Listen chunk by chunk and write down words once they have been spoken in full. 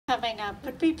coming up,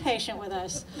 but be patient with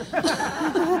us.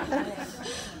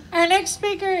 Our next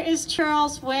speaker is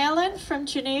Charles Whalen from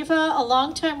Geneva, a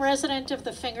longtime resident of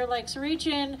the Finger Lakes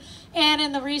region, and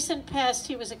in the recent past,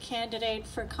 he was a candidate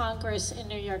for Congress in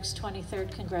New York's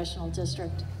 23rd Congressional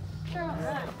District. Charles.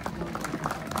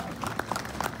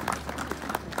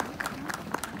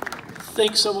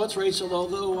 Thanks so much, Rachel,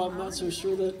 although I'm not so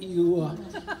sure that you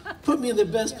put me in the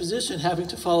best position having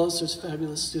to follow such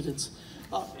fabulous students.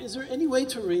 Is there any way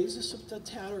to raise this a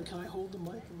tad, or can I hold the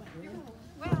mic in my hand?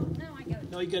 Well, no, I got it.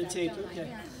 No, you got to tape it, okay.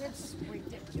 Yeah, it's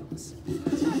ridiculous.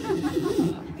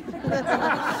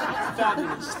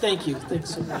 Fabulous. Thank you. Thanks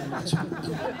so very much.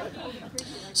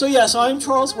 So yes, I'm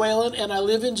Charles Whalen, and I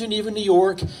live in Geneva, New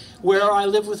York, where I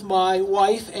live with my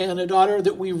wife and a daughter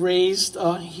that we raised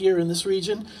here in this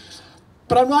region.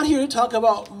 But I'm not here to talk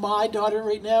about my daughter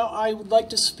right now. I would like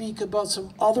to speak about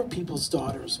some other people's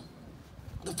daughters.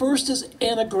 The first is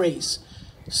Anna Grace.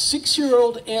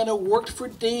 6-year-old Anna worked for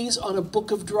days on a book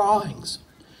of drawings.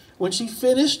 When she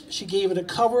finished, she gave it a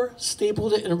cover,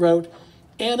 stapled it, and wrote,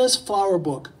 "Anna's Flower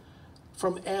Book,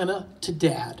 from Anna to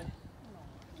Dad."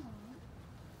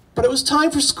 But it was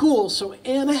time for school, so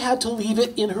Anna had to leave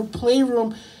it in her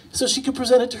playroom so she could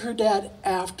present it to her dad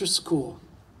after school.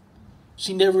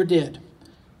 She never did.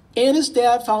 Anna's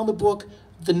dad found the book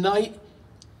the night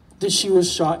that she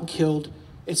was shot and killed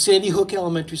at Sandy Hook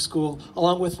Elementary School,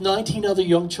 along with 19 other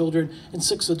young children and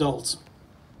 6 adults.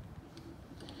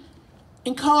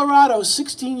 In Colorado,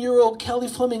 16-year-old Kelly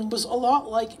Fleming was a lot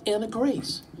like Anna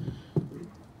Grace.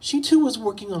 She too was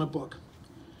working on a book,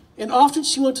 and often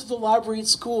she went to the library at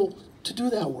school to do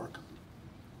that work.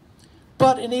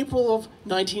 But in April of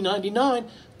 1999,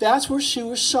 that's where she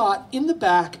was shot in the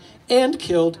back and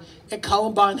killed at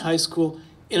Columbine High School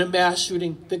in a mass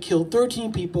shooting that killed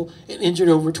 13 people and injured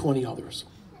over 20 others.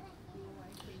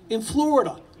 In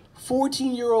Florida,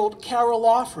 14-year-old Cara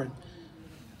Loughran,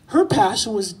 her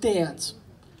passion was dance.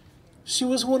 She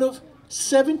was one of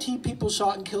 17 people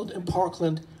shot and killed in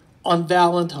Parkland on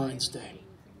Valentine's Day.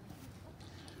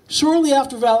 Shortly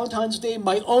after Valentine's Day,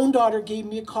 my own daughter gave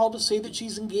me a call to say that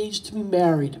she's engaged to be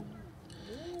married.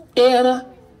 Anna,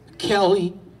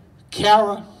 Kelly,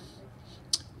 Cara,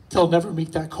 they'll never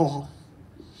make that call.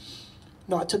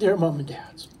 Not to their mom and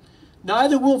dads.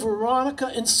 Neither will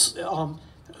Veronica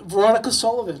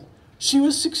Sullivan. She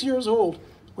was 6 years old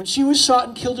when she was shot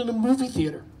and killed in a movie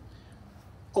theater,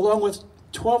 along with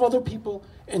 12 other people,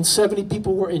 and 70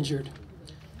 people were injured.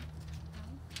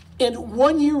 And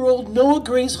 1-year-old Noah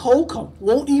Grace Holcomb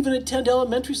won't even attend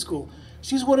elementary school.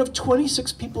 She's one of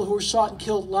 26 people who were shot and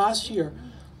killed last year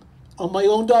on my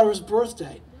own daughter's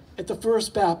birthday at the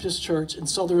First Baptist Church in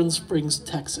Sutherland Springs,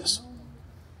 Texas.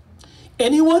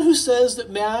 Anyone who says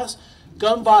that mass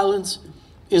gun violence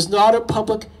is not a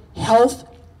public health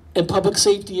and public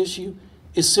safety issue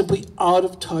is simply out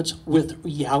of touch with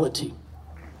reality.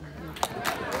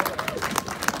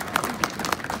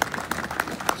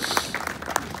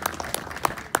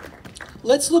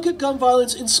 Let's look at gun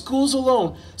violence in schools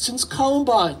alone. Since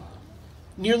Columbine,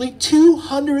 nearly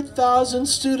 200,000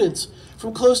 students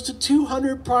from close to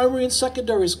 200 primary and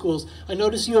secondary schools, I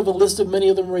notice you have a list of many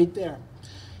of them right there,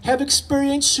 have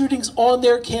experienced shootings on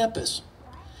their campus.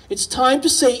 It's time to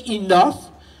say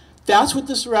enough. That's what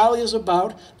this rally is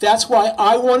about. That's why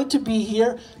I wanted to be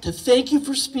here, to thank you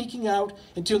for speaking out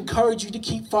and to encourage you to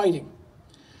keep fighting.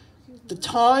 The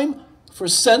time for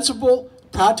sensible,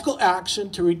 practical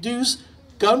action to reduce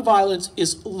gun violence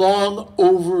is long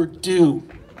overdue.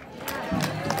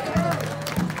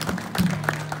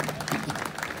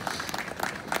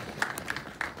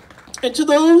 And to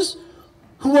those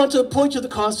who want to point to the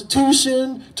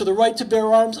Constitution, to the right to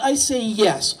bear arms, I say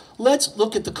yes. Let's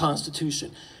look at the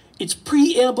Constitution. Its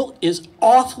preamble is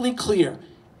awfully clear.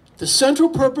 The central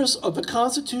purpose of the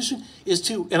Constitution is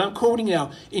to, and I'm quoting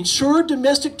now, ensure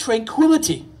domestic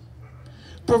tranquility,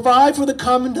 provide for the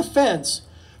common defense,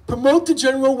 promote the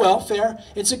general welfare,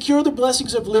 and secure the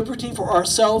blessings of liberty for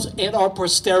ourselves and our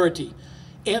posterity.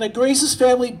 Anna Grace's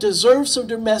family deserved some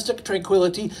domestic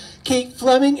tranquility. Kate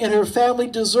Fleming and her family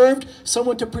deserved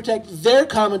someone to protect their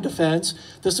common defense.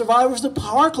 The survivors of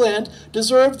Parkland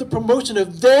deserved the promotion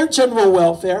of their general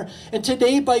welfare. And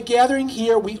today, by gathering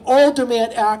here, we all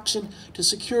demand action to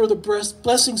secure the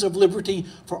blessings of liberty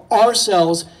for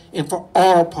ourselves and for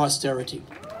our posterity.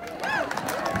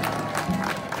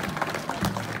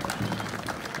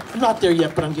 I'm not there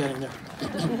yet, but I'm getting there.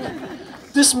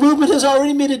 This movement has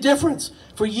already made a difference.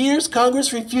 For years,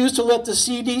 Congress refused to let the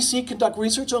CDC conduct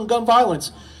research on gun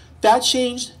violence. That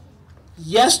changed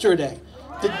yesterday.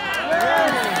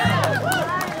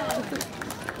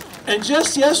 And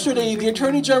just yesterday, the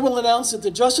Attorney General announced that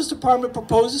the Justice Department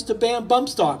proposes to ban bump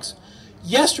stocks.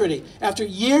 Yesterday, after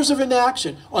years of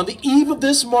inaction, on the eve of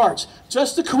this march.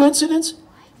 Just a coincidence?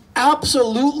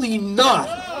 Absolutely not.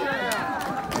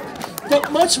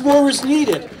 But much more is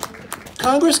needed.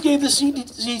 Congress gave the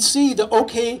CDC the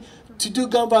okay to do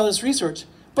gun violence research.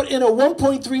 But in a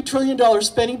 $1.3 trillion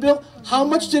spending bill, how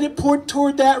much did it pour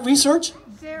toward that research?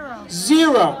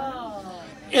 Zero.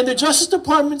 And the Justice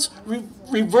Department's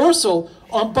reversal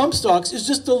on bump stocks is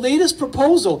just the latest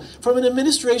proposal from an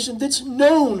administration that's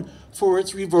known for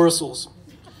its reversals.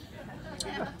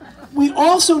 We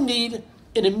also need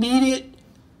an immediate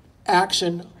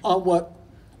action on what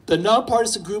the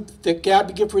nonpartisan group that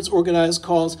Gabby Giffords organized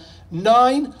calls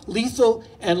 9 lethal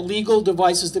and legal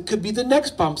devices that could be the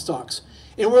next bump stocks.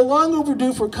 And we're long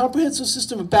overdue for a comprehensive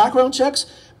system of background checks,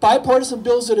 bipartisan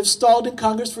bills that have stalled in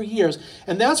Congress for years.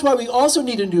 And that's why we also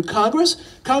need a new Congress.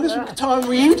 Congressman Tom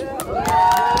Reed,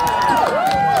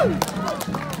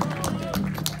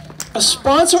 a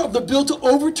sponsor of the bill to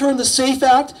overturn the SAFE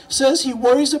Act, says he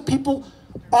worries that people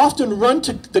often run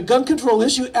to the gun control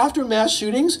issue after mass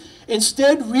shootings.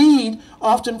 Instead, Reed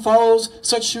often follows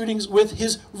such shootings with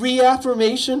his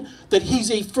reaffirmation that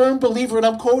he's a firm believer, and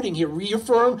I'm quoting here,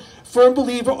 firm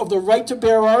believer of the right to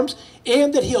bear arms,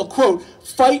 and that he'll, quote,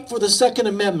 fight for the Second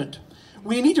Amendment.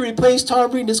 We need to replace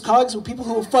Tom Reed and his colleagues with people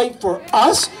who will fight for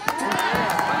us,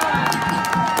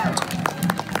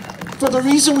 for the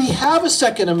reason we have a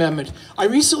Second Amendment. I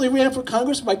recently ran for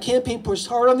Congress. My campaign pushed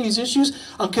hard on these issues.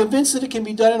 I'm convinced that it can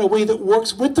be done in a way that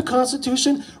works with the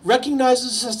Constitution,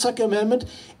 recognizes the Second Amendment,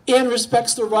 and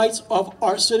respects the rights of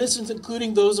our citizens,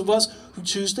 including those of us who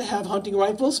choose to have hunting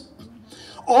rifles.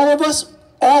 All of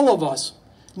us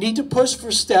need to push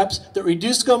for steps that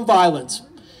reduce gun violence,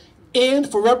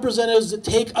 and for representatives that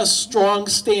take a strong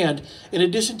stand. In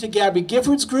addition to Gabby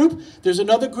Giffords' group, there's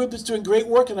another group that's doing great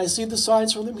work, and I see the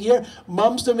signs from them here.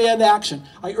 Moms Demand Action.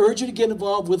 I urge you to get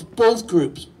involved with both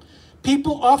groups.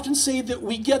 People often say that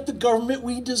we get the government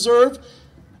we deserve.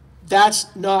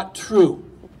 That's not true.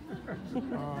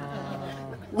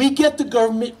 We get the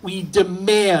government we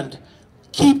demand.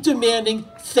 Keep demanding.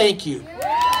 Thank you.